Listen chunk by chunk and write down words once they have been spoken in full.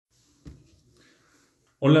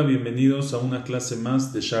Hola, bienvenidos a una clase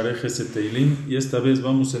más de Curso Tehilim y esta vez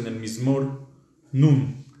vamos en el Mizmor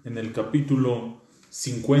Nun, en el capítulo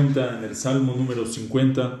 50, en el Salmo número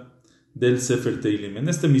 50 del Sefer Tehilim. En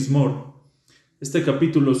este Mizmor, este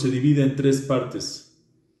capítulo se divide en tres partes.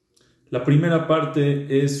 La primera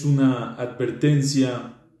parte es una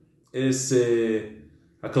advertencia,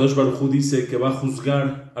 Akadosh Baruj Hu dice que va a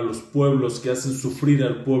juzgar a los pueblos que hacen sufrir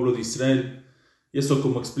al pueblo de Israel. Y eso,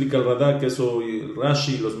 como explica el Radak, eso y el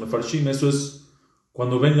Rashi, los Mefarshim, eso es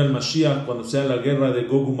cuando venga el Mashiach, cuando sea la guerra de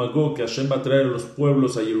Gog y Magog, que Hashem va a traer a los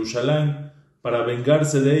pueblos a Jerusalén para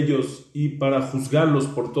vengarse de ellos y para juzgarlos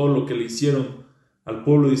por todo lo que le hicieron al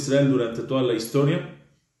pueblo de Israel durante toda la historia.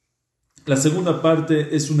 La segunda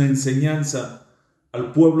parte es una enseñanza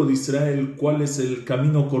al pueblo de Israel, cuál es el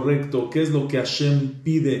camino correcto, qué es lo que Hashem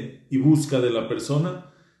pide y busca de la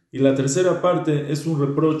persona. Y la tercera parte es un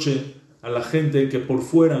reproche a la gente que por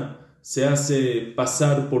fuera se hace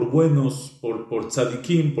pasar por buenos, por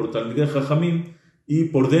tzadikim, por talmidei jajamim, y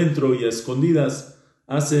por dentro y a escondidas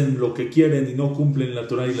hacen lo que quieren y no cumplen la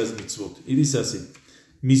Torah y las mitzvot. Y dice así: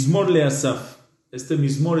 Mizmor le Asaf. Este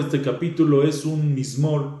Mizmor, este capítulo es un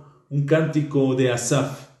Mizmor, un cántico de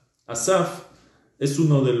Asaf. Asaf es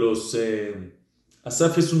uno de los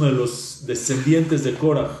descendientes de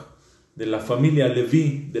Korah, de la familia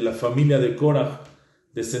Leví, de la familia de Korah,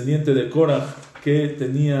 descendiente de Korah, que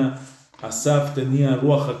tenía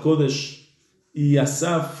Ruach HaKodesh, y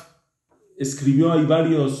Asaf escribió, hay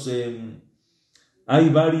varios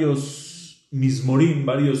Mizmorim,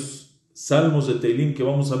 varios salmos de Tehilim que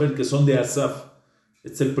vamos a ver que son de Asaf.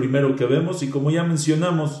 Este es el primero que vemos, y como ya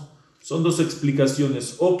mencionamos, son dos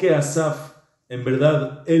explicaciones: o que Asaf, en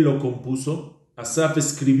verdad, él lo compuso, Asaf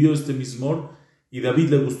escribió este Mizmor, y David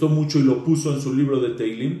le gustó mucho y lo puso en su libro de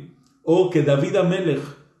Tehilim, o que David Amelech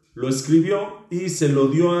lo escribió y se lo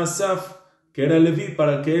dio a Asaf, que era Leví,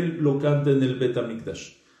 para que él lo cante en el Bet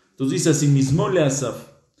HaMikdash. Entonces dice así: Mizmor le Asaf,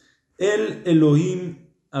 El Elohim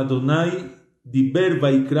Adonai diber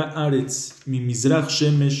vaikra aretz mi mizrach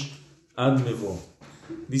shemesh ad mevo.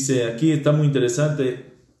 Dice, aquí está muy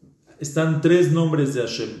interesante, están tres nombres de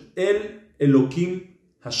Hashem: El, Elohim,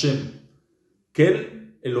 Hashem.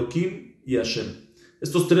 Kel, Elohim y Hashem.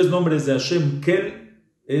 Estos tres nombres de Hashem: Kel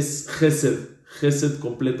es Gesed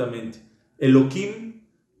completamente. Elohim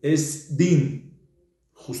es Din,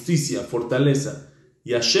 justicia, fortaleza.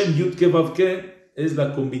 Y Hashem, Yud Ke Vav Ke, es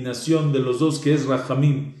la combinación de los dos, que es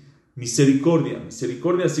Rahamim, misericordia.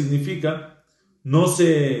 Misericordia significa no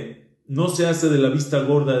se hace de la vista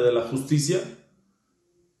gorda de la justicia,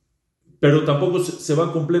 pero tampoco se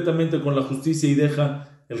va completamente con la justicia y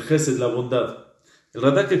deja el Gesed, la bondad. El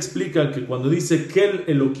Radak explica que cuando dice Kel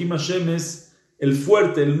Elohim Hashem es el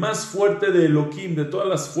fuerte, el más fuerte de Elohim, de todas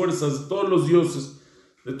las fuerzas, de todos los dioses,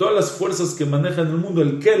 de todas las fuerzas que manejan el mundo.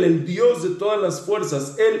 El Kel, el Dios de todas las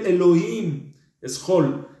fuerzas. El Elohim es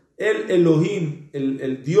Hol. El Elohim,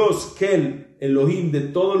 el Dios Kel, Elohim de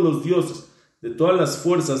todos los dioses, de todas las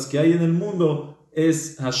fuerzas que hay en el mundo,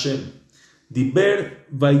 es Hashem. Diber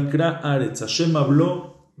Vaikra Aretz. Hashem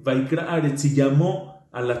habló, Vaikra Aretz, y llamó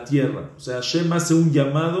a la tierra. O sea, Hashem hace un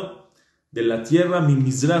llamado de la tierra, mi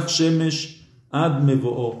Mizrach Shemesh ad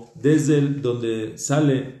mevo'o, desde donde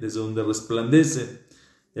sale, desde donde resplandece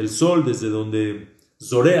el sol, desde donde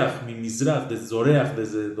Zoreach, mi Mizrach, desde Zoreach,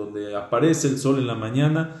 desde donde aparece el sol en la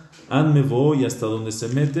mañana, ad mevo'o, y hasta donde se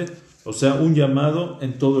mete. O sea, un llamado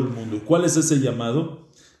en todo el mundo. ¿Y cuál es ese llamado?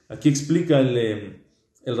 Aquí explica el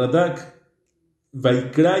Radak: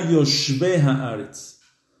 Vaikra Yoshve haaretz.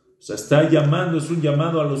 O sea, está llamando, es un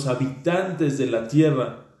llamado a los habitantes de la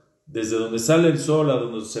tierra, desde donde sale el sol a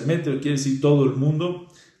donde se mete, quiere decir todo el mundo,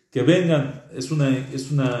 que vengan. Es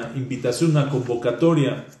una invitación, una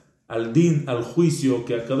convocatoria al din, al juicio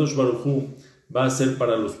que Akadosh Baruj Hu va a hacer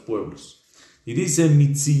para los pueblos. Y dice: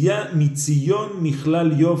 Mitzion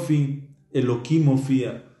Michlal Yofi Elohim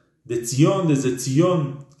Ofia. De Zion, desde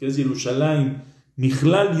Zion, que es Jerusalén,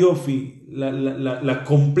 Michlal Yofi, la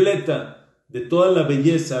completa de toda la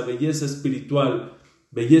belleza espiritual,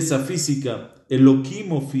 belleza física,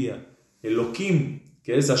 Elohim Ofia. Elohim,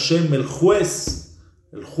 que es Hashem, el juez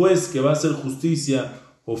que va a hacer justicia,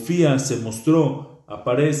 Ofia, se mostró,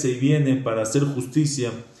 aparece y viene para hacer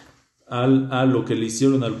justicia a lo que le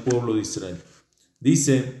hicieron al pueblo de Israel.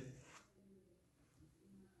 Dice: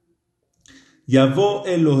 Yavo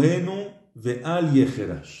Elohenu ve'al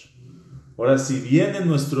yejerash. Ahora, si viene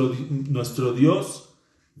nuestro Dios,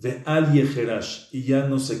 ve'al yejerash, y ya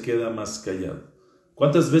no se queda más callado.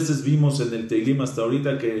 ¿Cuántas veces vimos en el Tehilim hasta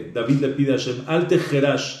ahorita que David le pide a Hashem: Al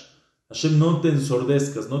tejerash, Hashem, no te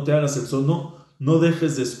ensordezcas, no te hagas el sordo, no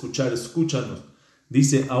dejes de escuchar, escúchanos.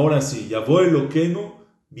 Dice: ahora sí, Yavo Elohenu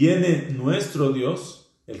viene nuestro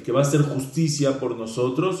Dios, el que va a hacer justicia por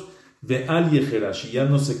nosotros, de al yejerash, y ya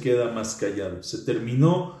no se queda más callado. Se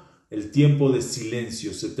terminó el tiempo de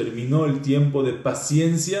silencio, se terminó el tiempo de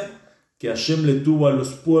paciencia que Hashem le tuvo a los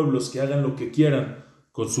pueblos que hagan lo que quieran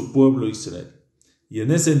con su pueblo Israel. Y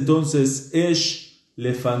en ese entonces, Esh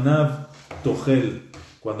lefanav tohel,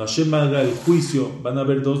 cuando Hashem haga el juicio, van a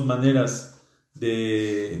haber dos maneras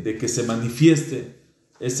de que se manifieste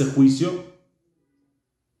ese juicio.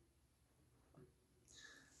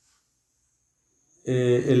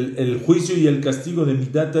 El juicio y el castigo de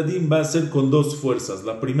Midat Adin va a ser con dos fuerzas.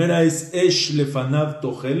 La primera es Esh lefanav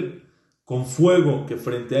tohel, con fuego que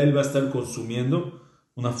frente a él va a estar consumiendo,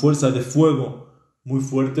 una fuerza de fuego muy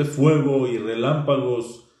fuerte, fuego y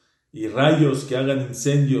relámpagos y rayos que hagan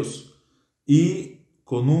incendios, y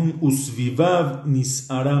con un usvivav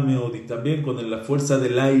nis'ara meod, y también con la fuerza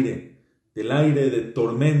del aire, de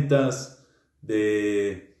tormentas,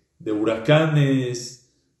 de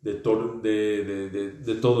huracanes, de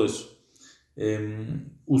todo eso.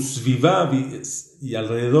 Usvivav, y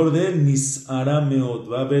alrededor de él nis'ara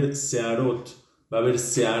meod, va a haber searot, va a haber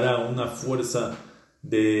seara, una fuerza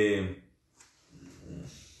de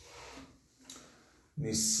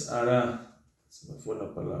nis'ara, se me fue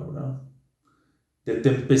la palabra, de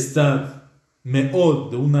tempestad, meod,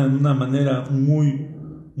 de una manera muy,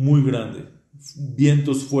 muy grande,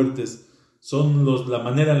 vientos fuertes, son la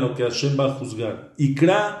manera en la que Hashem va a juzgar.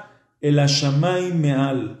 Ikra el hashamay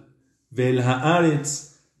meal, ve'el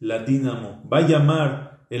haaretz la dinamo, va a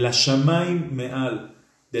llamar el hashamay meal,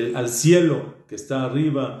 al cielo que está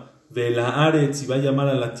arriba, ve'el haaretz, y va a llamar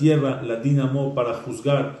a la tierra la dinamo, para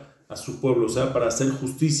juzgar a su pueblo, o sea, para hacer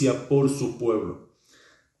justicia por su pueblo.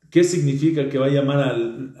 ¿Qué significa que va a llamar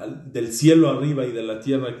del cielo arriba y de la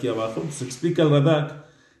tierra aquí abajo? Se explica el Radak.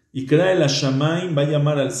 Y crea el Hashamayim, va a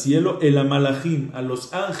llamar al cielo, el Amalachim, a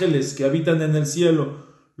los ángeles que habitan en el cielo,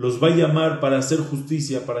 los va a llamar para hacer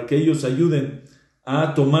justicia, para que ellos ayuden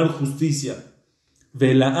a tomar justicia.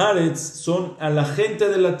 Velaaretz, son a la gente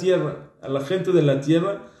de la tierra,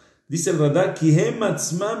 dice el Radak, Kihem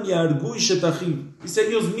atzmam yargui shetachim, dice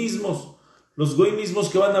ellos mismos, los goy mismos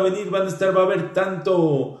que van a venir, va a haber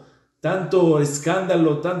tanto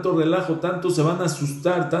escándalo, tanto relajo, tanto se van a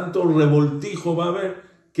asustar, tanto revoltijo va a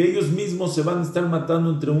haber, que ellos mismos se van a estar matando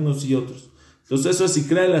entre unos y otros. Entonces eso es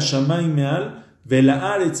Ikra el Hashamay meal,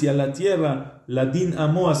 Velaaretz, y a la tierra, la din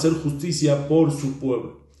amó, a hacer justicia por su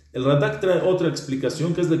pueblo. El Radak trae otra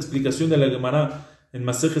explicación, que es la explicación de la Gemara en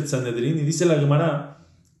Masejet Sanedrin, y dice la Gemara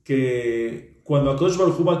que cuando Akadosh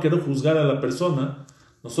Baruj Hu va a querer juzgar a la persona,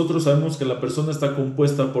 nosotros sabemos que la persona está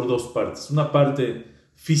compuesta por dos partes, una parte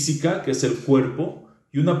física, que es el cuerpo,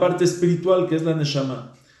 y una parte espiritual, que es la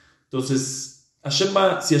neshama. Entonces, si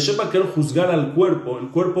Hashem va a querer juzgar al cuerpo, el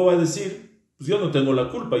cuerpo va a decir, pues yo no tengo la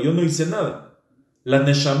culpa, yo no hice nada. La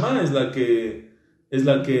neshama es la que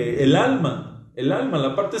el alma,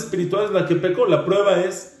 la parte espiritual es la que pecó. La prueba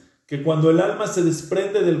es que cuando el alma se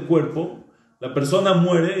desprende del cuerpo, la persona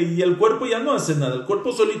muere y el cuerpo ya no hace nada. El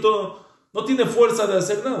cuerpo solito no tiene fuerza de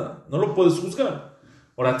hacer nada, no lo puedes juzgar.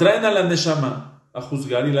 Ahora traen a la neshama a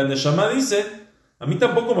juzgar y la neshama dice, a mí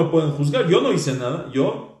tampoco me pueden juzgar, yo no hice nada,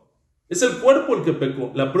 es el cuerpo el que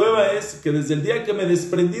pecó. La prueba es que desde el día que me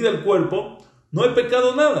desprendí del cuerpo, no he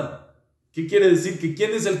pecado nada. ¿Qué quiere decir? Que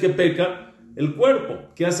 ¿quién es el que peca? El cuerpo.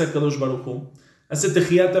 ¿Qué hace Akadosh Baruj Hu? Hace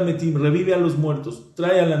Tehiyat Metim, revive a los muertos,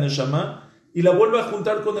 trae a la Neshama y la vuelve a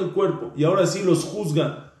juntar con el cuerpo. Y ahora sí los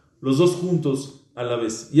juzga, los dos juntos a la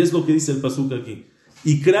vez. Y es lo que dice el pasuk aquí.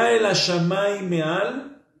 Ikra el Hashamay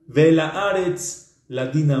meal ve'la'aretz la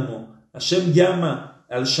dinamo. Hashem llama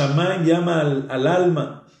al Shamayim, llama al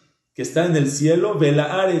alma que está en el cielo,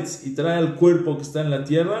 ve'la'aretz, y trae al cuerpo que está en la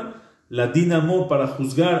tierra, la dinamo, para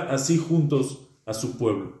juzgar así juntos a su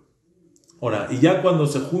pueblo. Ahora, y ya cuando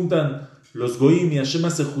se juntan los goim y Hashem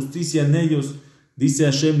hace justicia en ellos, dice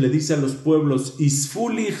Hashem, le dice a los pueblos,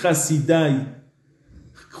 Isfuli hasidai,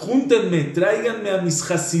 júntenme, tráiganme a mis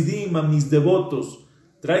hasidim, a mis devotos,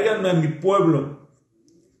 tráiganme a mi pueblo,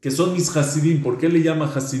 que son mis hasidim. ¿Por qué le llama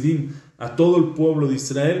hasidim a todo el pueblo de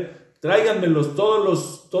Israel? Tráiganmelos, todos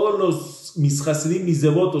los mis hasidim, mis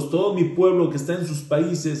devotos, todo mi pueblo que está en sus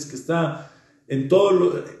países, que está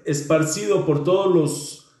esparcido por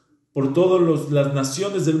las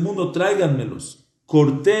naciones del mundo, tráiganmelos.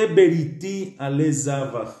 Corté beriti ale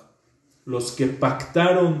zavach, los que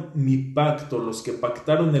pactaron mi pacto, los que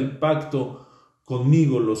pactaron el pacto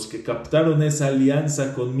conmigo, los que captaron esa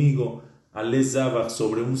alianza conmigo, ale zavach,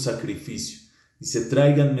 sobre un sacrificio. Dice,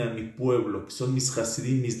 tráiganme a mi pueblo, que son mis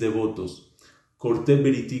hasidim, mis devotos. Corté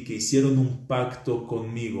beriti, que hicieron un pacto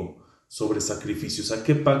conmigo sobre sacrificios. ¿A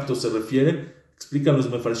qué pacto se refiere? Explican los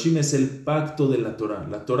mefarshim, es el pacto de la Torah.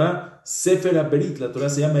 La Torah, Sefer HaBerit, la Torah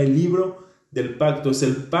se llama el libro del pacto. Es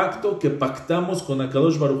el pacto que pactamos con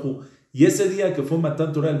Akadosh Baruj Hu. Y ese día que fue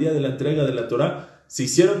Matan Torah, el día de la entrega de la Torah, se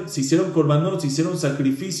hicieron korbanot, se hicieron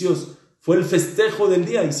sacrificios. Fue el festejo del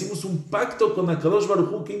día. Hicimos un pacto con Akadosh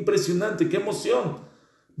Baruj Hu. ¡Qué impresionante! ¡Qué emoción!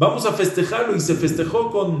 Vamos a festejarlo. Y se festejó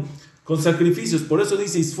con sacrificios. Por eso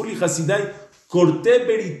dice Isfuli Hasidai, corté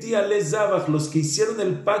beriti ale zabach, los que hicieron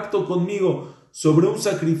el pacto conmigo sobre un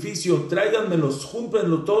sacrificio, tráiganmelos,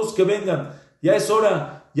 júntenlo todos que vengan. Ya es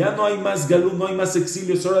hora, ya no hay más galú, no hay más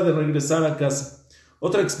exilio, es hora de regresar a casa.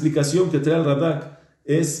 Otra explicación que trae el Radak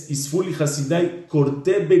es Isfuli Hasidai,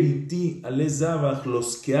 corté beriti ale zabach,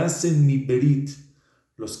 los que hacen mi berit,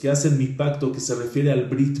 los que hacen mi pacto, que se refiere al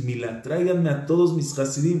Brit Milá. Tráiganme a todos mis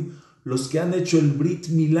Hasidim, los que han hecho el Brit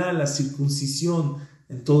Milá, la circuncisión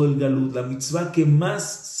en todo el Galut. La mitzvah que más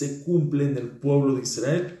se cumple en el pueblo de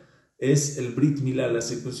Israel es el Brit Milá, la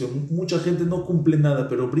circuncisión. Mucha gente no cumple nada,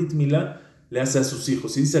 pero Brit Milá le hace a sus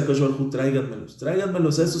hijos. Y dice a Akadosh Baruj Hu,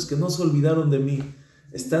 tráiganmelos a esos que no se olvidaron de mí,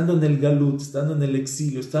 estando en el Galut, estando en el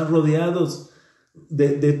exilio, están rodeados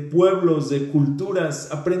de pueblos, de culturas,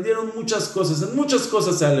 aprendieron muchas cosas, en muchas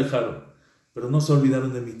cosas se alejaron, pero no se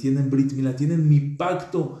olvidaron de mí, tienen Brit Milá, tienen mi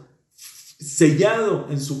pacto sellado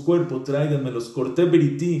en su cuerpo. Tráiganmelos. Corté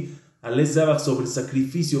beriti ale zabach, sobre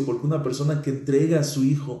sacrificio, porque una persona que entrega a su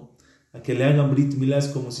hijo a que le hagan Brit Milá es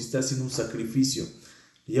como si está haciendo un sacrificio.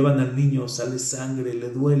 Le llevan al niño, sale sangre, le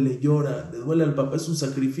duele, llora, le duele al papá, es un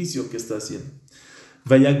sacrificio que está haciendo.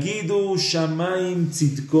 Vayagidu shamayim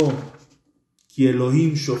tzidko ki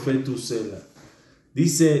Elohim shofetu sela.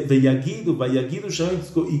 Dice vayagidu shamayim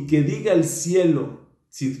tzidko, y que diga el cielo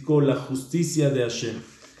tzidko, la justicia de Hashem.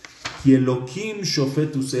 Y Elohim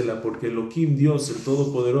shofetu sela, porque Elohim, Dios, el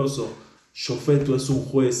Todopoderoso, shofetu es un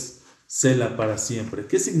juez, sela para siempre.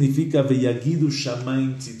 ¿Qué significa Veyagidu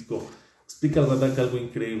Shamayim Tzidko? Explica el Radak algo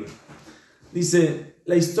increíble. Dice,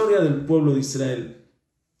 la historia del pueblo de Israel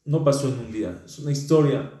no pasó en un día. Es una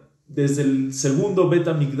historia desde el segundo Bet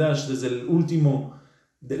HaMikdash, desde el último,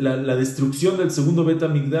 la destrucción del segundo Bet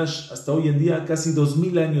HaMikdash hasta hoy en día, casi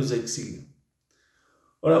 2000 años de exilio.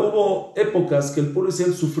 Ahora, hubo épocas que el pueblo de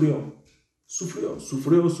Israel sufrió.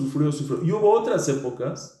 Y hubo otras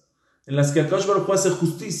épocas en las que Akadosh Baruj Hu hace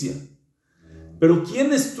justicia. Pero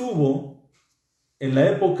 ¿quién estuvo en la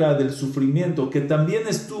época del sufrimiento, que también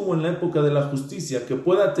estuvo en la época de la justicia, que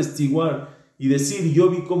pueda atestiguar y decir, yo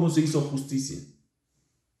vi cómo se hizo justicia?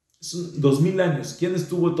 Son 2000 años. ¿Quién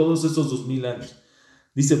estuvo todos esos 2000 años?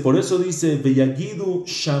 Dice, por eso dice, Vayagidu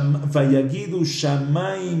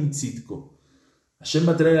Shamayim Tzidko. Hashem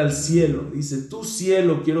va a traer al cielo. Dice, tú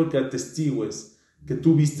cielo quiero que atestigües que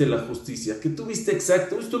tú viste la justicia, que tú viste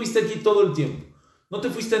exacto, tú estuviste aquí todo el tiempo, no te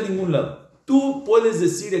fuiste a ningún lado. Tú puedes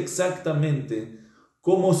decir exactamente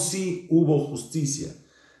cómo sí hubo justicia.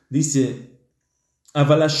 Dice,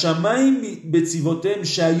 ellos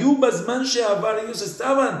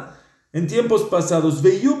estaban en tiempos pasados,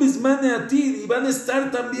 y van a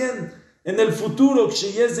estar también en el futuro,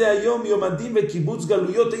 ellos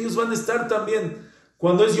van a estar también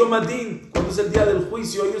cuando es Yom Adin, cuando es el día del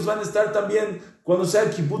juicio. Ellos van a estar también cuando sea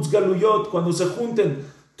Kibbutz Galuyot, cuando se junten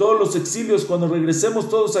todos los exilios, cuando regresemos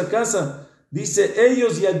todos a casa. Dice,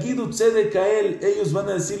 ellos Yagidu Tzedek Kael, ellos van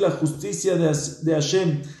a decir la justicia de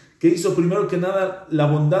Hashem, que hizo primero que nada la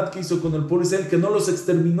bondad que hizo con el pueblo Israel, que no los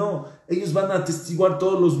exterminó. Ellos van a atestiguar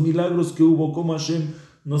todos los milagros que hubo, como Hashem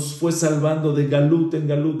nos fue salvando de galut en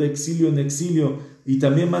galut, de exilio en exilio. Y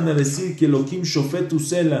también van a decir que Elohim shofetu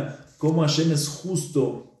sela, como Hashem es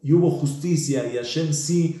justo y hubo justicia, y Hashem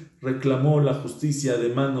sí reclamó la justicia de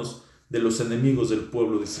manos de los enemigos del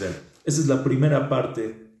pueblo de Israel. Esa es la primera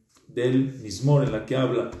parte del Mizmor, en la que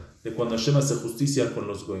habla de cuando Hashem hace justicia con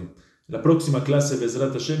los Goyim. En la próxima clase,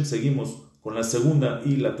 Bezrat Hashem, seguimos con la segunda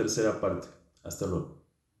y la tercera parte. Hasta luego.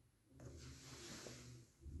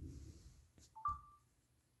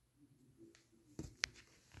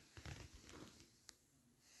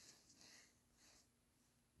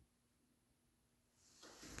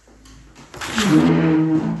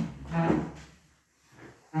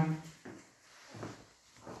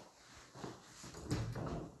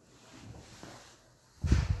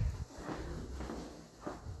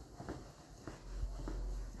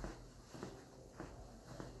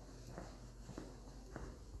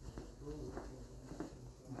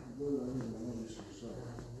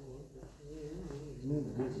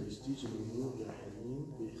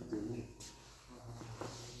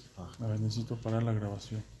 A ver, necesito parar la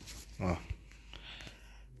grabación.